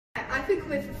been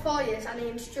coming for 4 years and the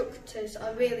instructors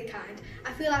are really kind.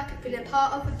 I feel like I've been a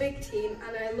part of a big team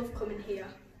and I love coming here.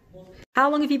 How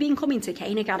long have you been coming to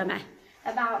Kane Academy?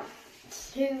 About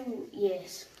 2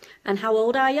 years. And how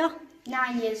old are you?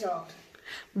 9 years old.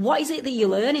 What is it that you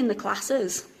learn in the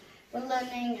classes? We're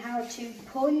learning how to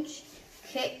punch,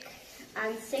 kick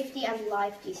and safety and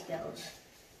life skills.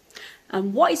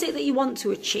 And what is it that you want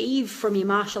to achieve from your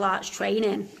martial arts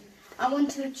training? I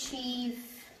want to achieve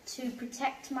to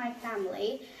protect my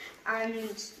family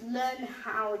and learn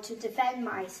how to defend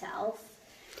myself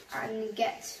and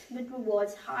get good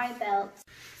rewards, high belts.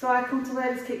 So I come to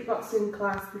learn this kickboxing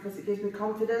class because it gives me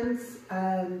confidence,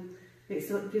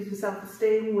 it gives me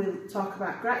self-esteem, we'll talk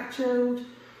about gratitude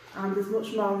and there's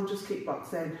much more than just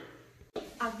kickboxing.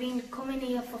 I've been coming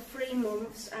here for 3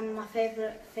 months and my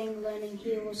favourite thing learning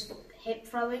here was hip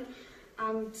throwing,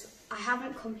 and I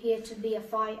haven't come here to be a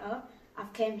fighter,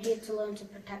 I've came here to learn to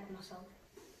protect myself.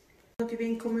 What have you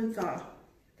been coming for?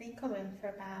 I've been coming for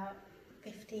about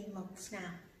 15 months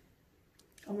now.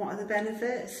 And what are the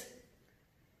benefits?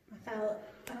 I felt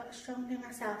a lot stronger in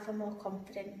myself and more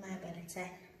confident in my ability.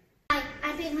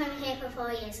 I've been coming here for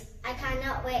 4 years. I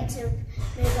cannot wait to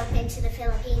move up into the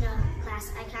Filipino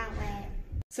class. I can't wait.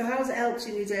 So how's it helped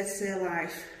you in your day-to-day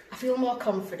life? I feel more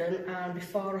confident, and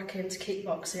before I came to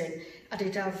kickboxing I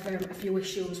did have a few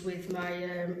issues with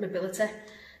my mobility,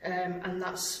 and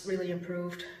that's really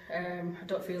improved. I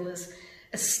don't feel as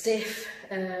stiff,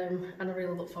 and I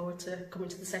really look forward to coming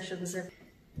to the sessions. I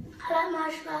like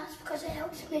martial arts because it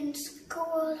helps me in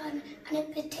school and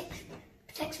it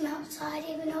protects me outside.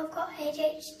 Even though I've got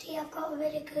ADHD, I've got a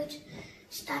really good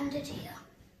standard here.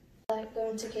 I like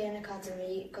going to Kane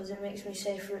Academy because it makes me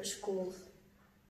safer at school.